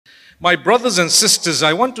My brothers and sisters,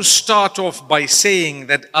 I want to start off by saying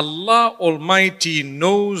that Allah Almighty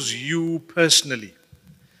knows you personally.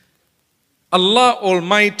 Allah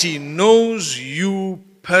Almighty knows you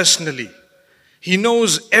personally. He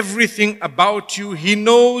knows everything about you. He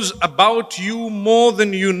knows about you more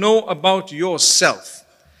than you know about yourself.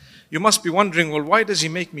 You must be wondering, well, why does He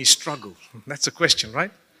make me struggle? That's a question, right?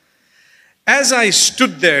 As I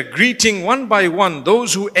stood there greeting one by one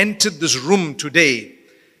those who entered this room today,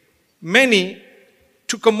 many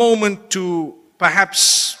took a moment to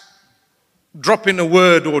perhaps drop in a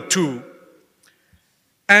word or two.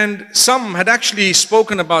 And some had actually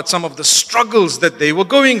spoken about some of the struggles that they were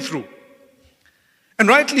going through. And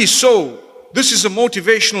rightly so, this is a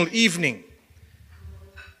motivational evening.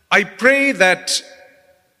 I pray that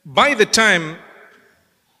by the time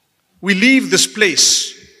we leave this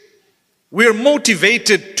place, we're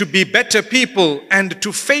motivated to be better people and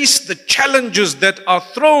to face the challenges that are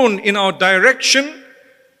thrown in our direction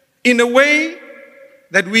in a way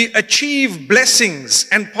that we achieve blessings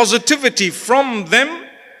and positivity from them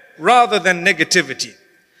rather than negativity.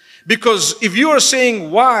 Because if you are saying,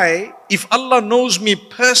 why, if Allah knows me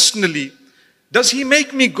personally, does He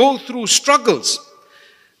make me go through struggles?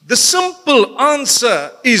 The simple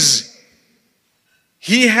answer is,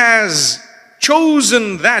 He has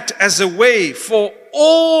chosen that as a way for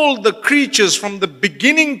all the creatures from the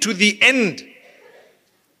beginning to the end.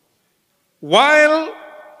 While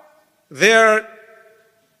they're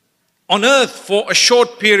on earth for a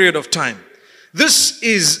short period of time. This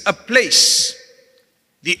is a place,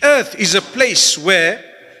 the earth is a place where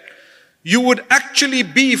you would actually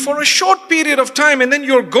be for a short period of time and then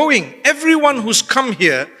you're going. Everyone who's come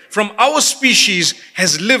here from our species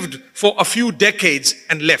has lived for a few decades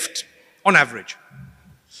and left. On average.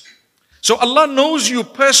 So Allah knows you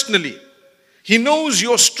personally. He knows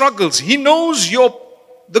your struggles. He knows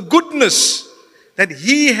the goodness that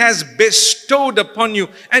He has bestowed upon you.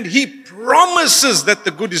 And He promises that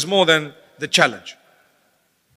the good is more than the challenge.